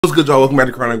What's good, y'all? Welcome back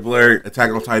to Chronic Blerd, Attack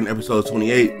on Titan, episode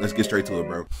 28. Let's get straight to it,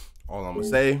 bro. All I'm gonna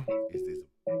say is this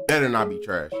better not be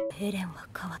trash.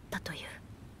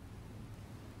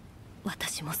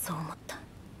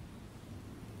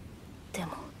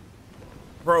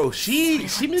 Bro, she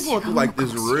been going through like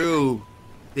this real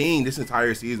thing this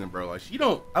entire season, bro. Like I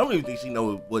don't even think she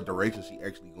knows what direction she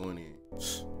actually going in.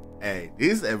 Hey,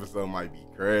 this episode might be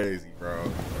crazy, bro.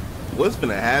 What's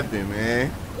gonna happen,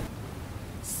 man?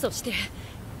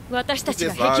 Look at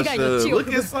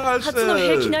Sasha.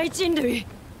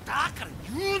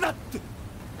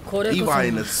 Levi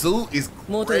in the suit is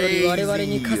crazy. I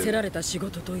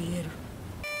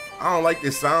don't like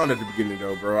this sound at the beginning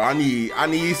though, bro. I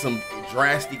need some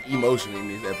drastic emotion in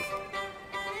this episode.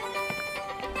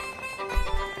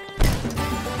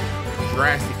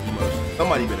 Drastic emotion.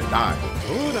 Somebody better die.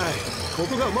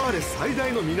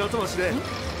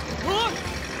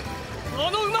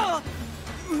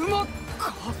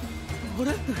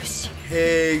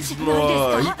 Hey,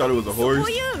 Small. He thought it was a horse.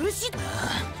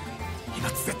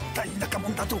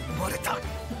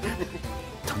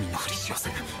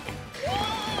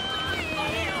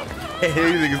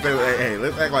 Hey,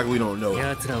 let's act like we don't know.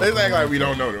 Let's act like we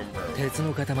don't know them, bro.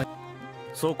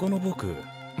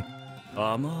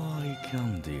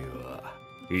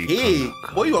 Hey,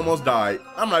 boy, you almost died.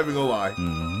 I'm not even gonna lie.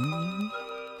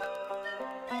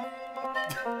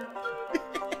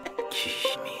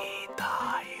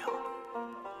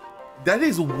 That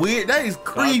is weird. That is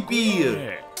creepy.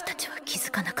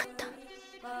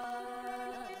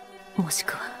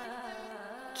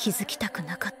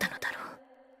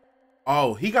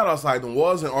 Oh, he got outside the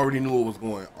walls and already knew what was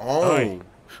going on.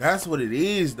 That's what it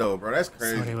is, though, bro. That's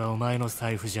crazy. Oh,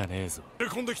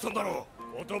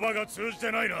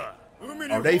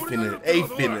 they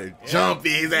finna jump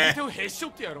his ass.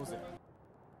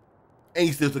 And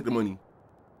he still took the money.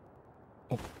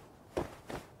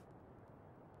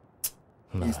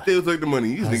 He still took the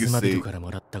money. These niggas sick.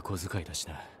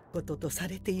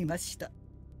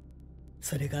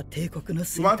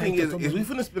 My thing is we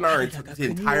finna spend our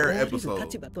entire episode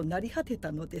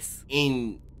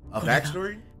in a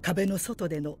backstory, and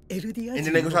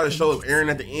then they gonna try to show us Eren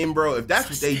at the end, bro. If that's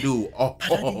what they do,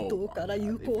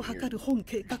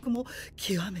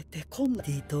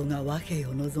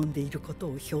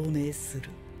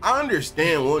 I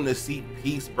understand wanting to seek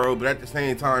peace, bro, but at the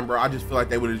same time, bro, I just feel like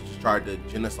they would have just tried to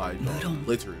genocide, bro,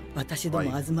 literally. Like, it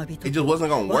just wasn't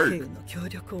gonna work. It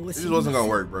just wasn't gonna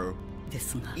work, bro.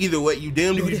 Either way, you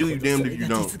damned if you do, you damned if you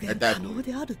don't. At that point.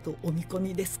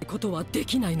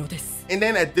 And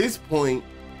then at this point,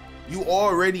 you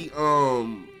already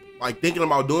like thinking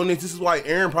about doing this. This is why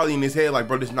Eren probably in his head like,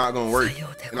 bro, this is not gonna work,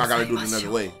 and I gotta do it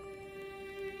another way.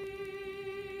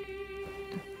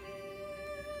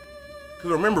 Cause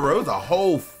remember, bro, it was a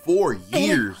whole 4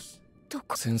 years.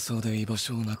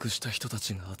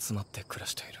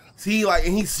 See, like,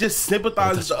 and he's just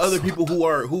sympathizing with the other people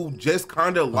who just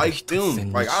kind of like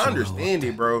them. Like, I understand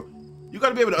it, bro. You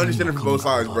gotta be able to understand it from both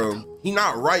sides, bro. He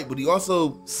not right, but he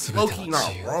also low-key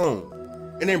not wrong.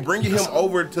 And then bringing him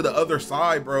over to the other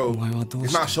side, bro,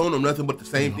 it's not showing him nothing but the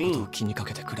same thing.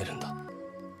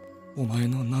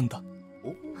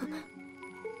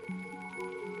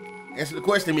 Answer the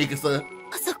question, Mikasa.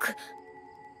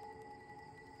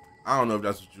 I don't know if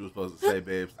that's what you were supposed to say,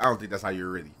 babes. I don't think that's how you're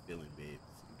really feeling, babes.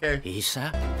 Okay?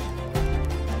 Saying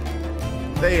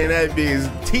that bitch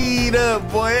teed up,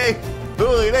 boy.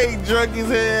 Boy, they drunk as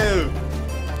hell.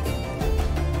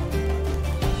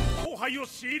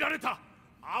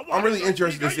 I'm really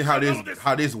interested to see how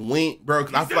this went, bro,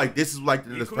 because I feel like this is like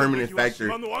the determining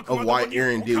factor of why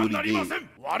Eren did what he did.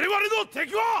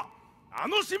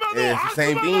 And it's the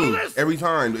same thing every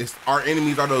time. It's our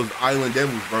enemies are those island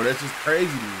devils, bro. That's just crazy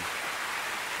to me.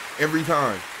 Every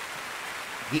time.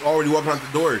 He already walking out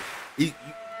the door.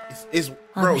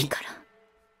 Bro.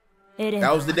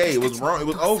 That was the day. It was wrong. It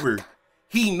was over.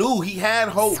 He knew. He had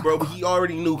hope, bro, but he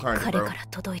already knew, kind of, bro.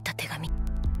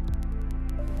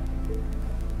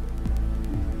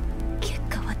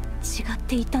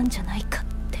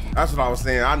 That's what I was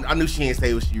saying. I knew she didn't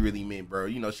say what she really meant, bro.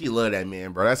 You know, she loved that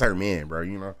man, bro. That's her man, bro.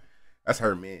 You know, that's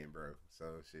her man, bro. So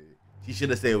shit, she should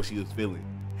have said what she was feeling.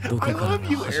 I love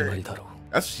you, Eren.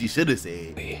 That's what she should have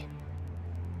said.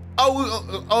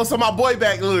 Oh, so my boy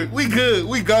back. Look, we good.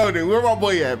 We golden. Where my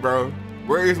boy at, bro?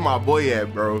 Where is my boy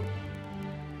at, bro? Wait,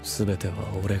 so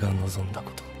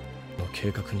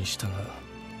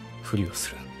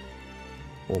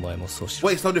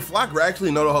did Flocker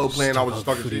actually know the whole plan? I was just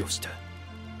talking shit.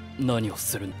 Oh,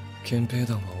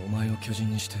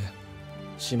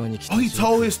 he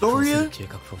told his story?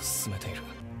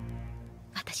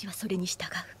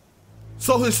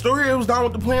 So Historia was down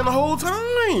with the plan the whole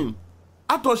time.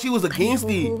 I thought she was against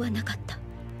it.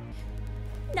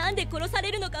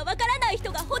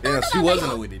 Yeah, she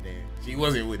wasn't with it then. She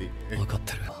wasn't with it. You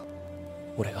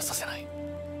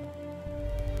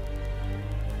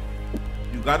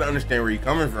gotta understand where he's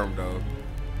coming from, though.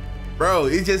 Bro,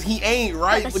 it's just he ain't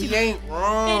right, but he ain't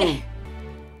wrong.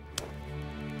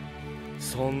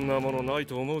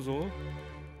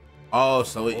 Oh,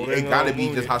 so it gotta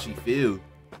be just how she feel.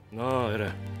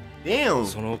 Damn.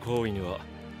 She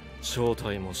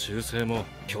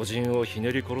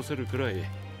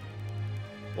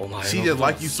just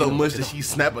like you so much that she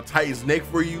snap a Titan's neck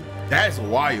for you? That's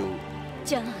wild.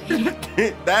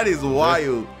 That is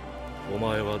wild.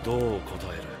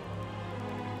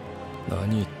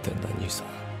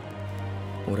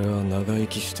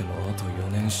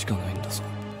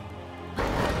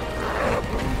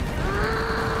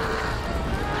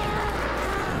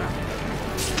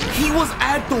 He was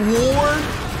at the war?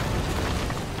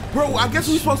 Bro, I guess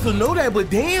we supposed to know that, but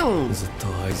damn.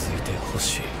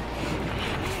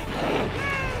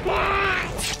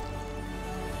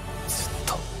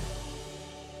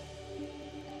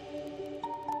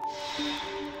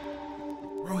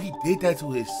 Bro, he did that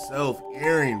to himself,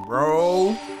 Eren,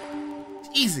 bro.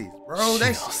 Jesus, bro,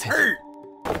 that's hurt.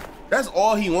 That's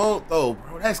all he want, though,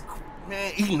 bro. That's,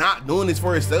 man, he not doing this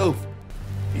for himself.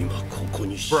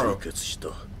 Bro,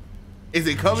 is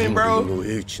it coming, bro?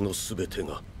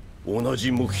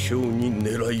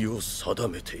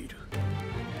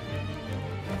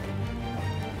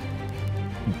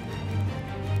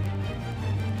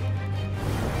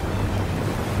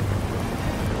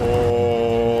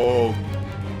 Oh,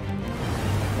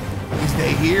 is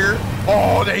they here?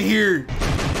 Oh, they here.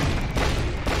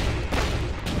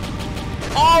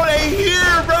 Oh, they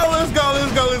here, bro. Let's go,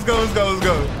 let's go, let's go, let's go, let's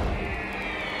go.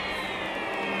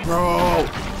 Bro,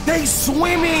 they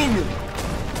swimming.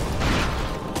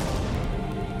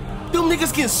 Them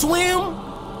niggas can swim?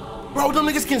 Bro, them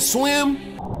niggas can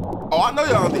swim? Oh, I know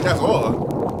y'all don't think that's all.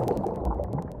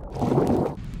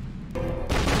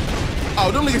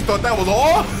 Oh, them niggas thought that was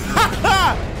all?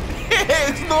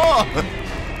 It's not.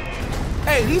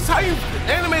 Hey, these Titans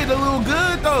animated a little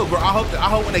good though, bro. I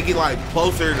hope when they get like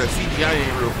closer, the CGI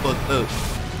ain't real fucked up.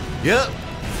 Yep.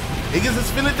 Niggas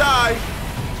is finna die.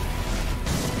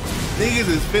 Niggas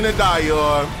is finna die,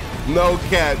 y'all. No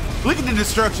cap. Look at the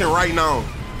destruction right now.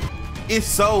 It's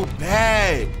so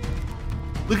bad.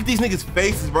 Look at these niggas'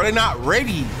 faces, bro. They're not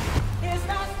ready.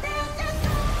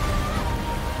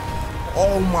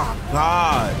 Oh my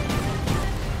God.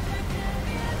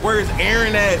 Where's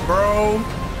Eren at, bro?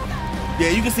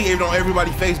 Yeah, you can see it on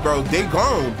everybody's face, bro. They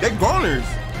gone. They're goners.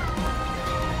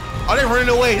 Oh, they running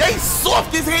away. They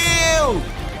soft as hell.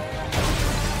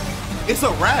 It's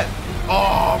a wrap.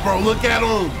 Oh, bro, look at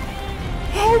him.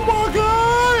 Oh my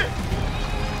God.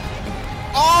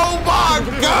 Oh my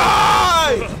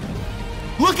God.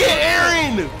 Look at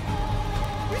Eren.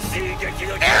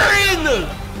 Eren.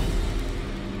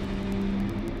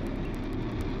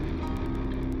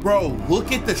 Bro,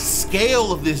 look at the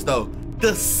scale of this though.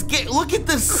 The scale, look at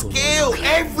the scale.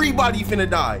 Everybody finna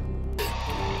die.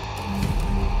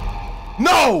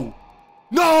 No,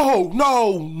 no,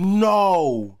 no,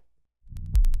 no.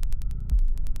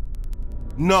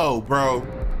 No, bro.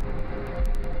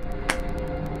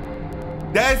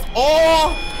 That's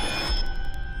all.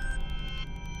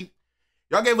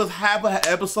 Y'all gave us half an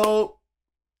episode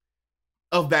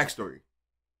of backstory.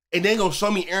 And then gonna show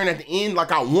me Eren at the end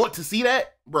like I want to see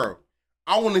that? Bro,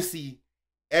 I want to see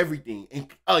everything. In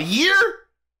a year?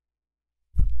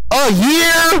 A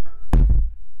year?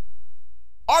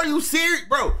 Are you serious?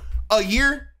 Bro, a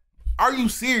year? Are you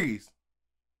serious?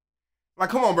 Like,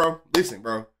 come on, bro. Listen,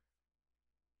 bro.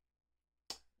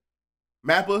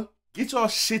 Mappa, get y'all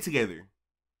shit together.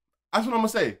 That's what I'm gonna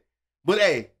say. But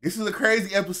hey, this is a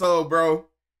crazy episode, bro.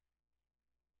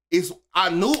 I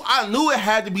knew it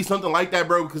had to be something like that,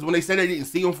 bro, because when they said they didn't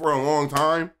see him for a long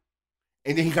time,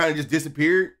 and then he kind of just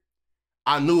disappeared,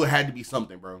 I knew it had to be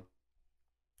something, bro.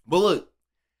 But look,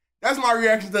 that's my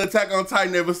reaction to Attack on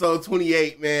Titan episode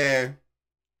 28, man.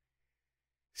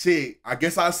 Shit, I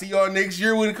guess I'll see y'all next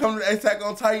year when it comes to Attack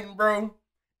on Titan, bro.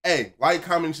 Hey, like,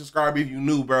 comment, subscribe if you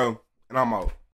new, bro. And I'm out.